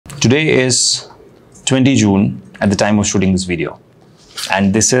Today is 20 June at the time of shooting this video,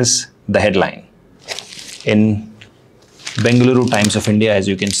 and this is the headline in Bengaluru Times of India. As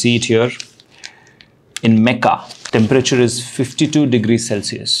you can see it here, in Mecca, temperature is 52 degrees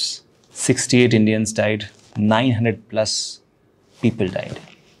Celsius. 68 Indians died, 900 plus people died.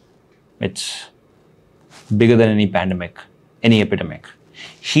 It's bigger than any pandemic, any epidemic.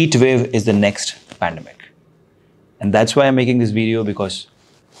 Heat wave is the next pandemic. And that's why I'm making this video, because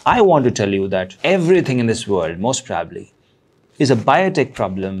I want to tell you that everything in this world, most probably, is a biotech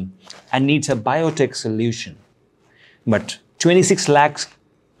problem and needs a biotech solution. But 26 lakhs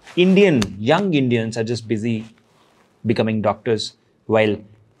young Indians are just busy becoming doctors, while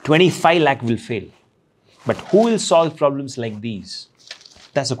 25 lakh will fail. But who will solve problems like these?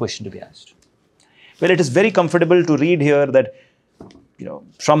 That's a question to be asked. Well, it is very comfortable to read here that,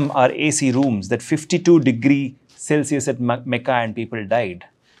 from our AC rooms, that 52 degrees Celsius at Mecca and people died.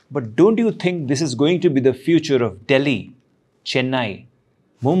 But don't you think this is going to be the future of Delhi, Chennai,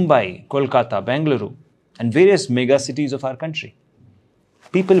 Mumbai, Kolkata, Bengaluru, and various mega cities of our country?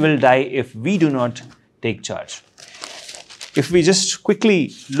 People will die if we do not take charge. If we just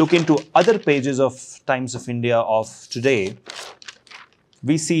quickly look into other pages of Times of India of today,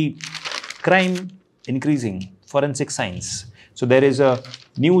 we see crime increasing, forensic science. So there is a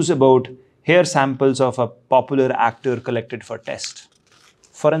news about hair samples of a popular actor collected for test.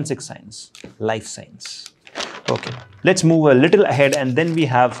 Forensic science, life science. Okay, let's move a little ahead, and then we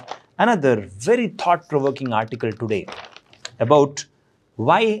have another very thought-provoking article today about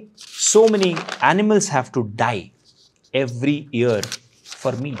why so many animals have to die every year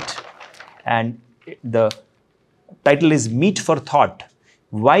for meat. And the title is Meat for Thought.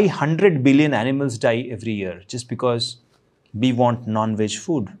 Why 100 billion animals die every year just because we want non-veg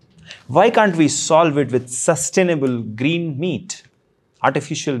food? Why can't we solve it with sustainable green meat,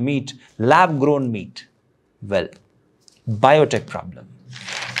 artificial meat, lab-grown meat? Well, biotech problem.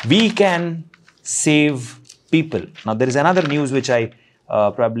 We can save people. Now, there is another news which I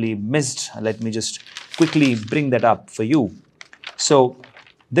probably missed. Let me just quickly bring that up for you. So,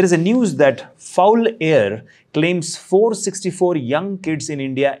 there is a news that foul air claims 464 young kids in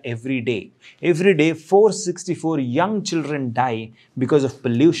India every day. Every day, 464 young children die because of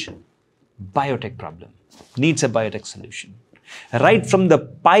pollution. Biotech problem. Needs a biotech solution. Right from the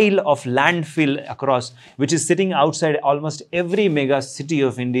pile of landfill across, which is sitting outside almost every mega city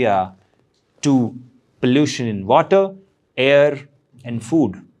of India, to pollution in water, air, and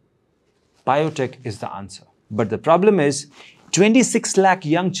food. Biotech is the answer. But the problem is, 26 lakh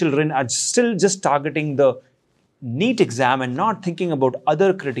young children are still just targeting the NEET exam and not thinking about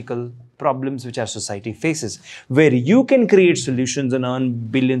other critical problems which our society faces, where you can create solutions and earn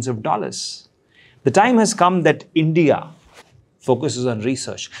billions of dollars. The time has come that India focuses on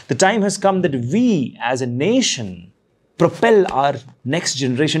research. The time has come that we as a nation propel our next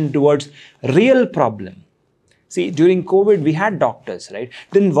generation towards real problem. See, during COVID, we had doctors, right?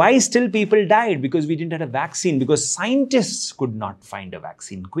 Then why still people died? Because we didn't have a vaccine, because scientists could not find a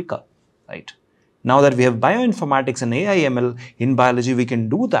vaccine quicker, right? Now that we have bioinformatics and AI ML in biology, we can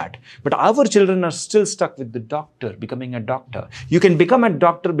do that. But our children are still stuck with the doctor, becoming a doctor. You can become a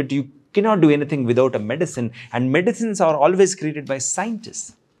doctor, but you cannot do anything without a medicine. And medicines are always created by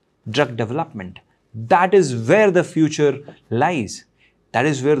scientists. Drug development. That is where the future lies. That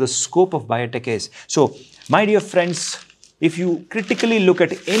is where the scope of biotech is. So, my dear friends, if you critically look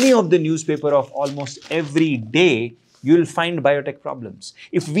at any of the newspaper of almost every day, you will find biotech problems.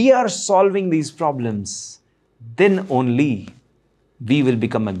 If we are solving these problems, then only we will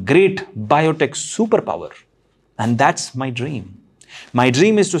become a great biotech superpower. And that's my dream. My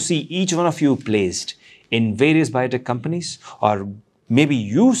dream is to see each one of you placed in various biotech companies, or maybe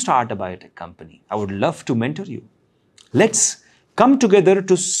you start a biotech company. I would love to mentor you. Let's come together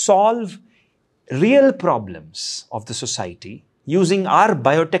to solve real problems of the society using our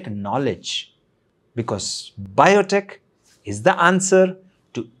biotech knowledge, because biotech is the answer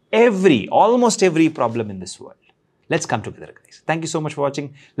to almost every problem in this world. Let's come together, guys. Thank you so much for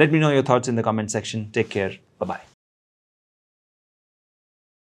watching. Let me know your thoughts in the comment section. Take care. Bye-bye.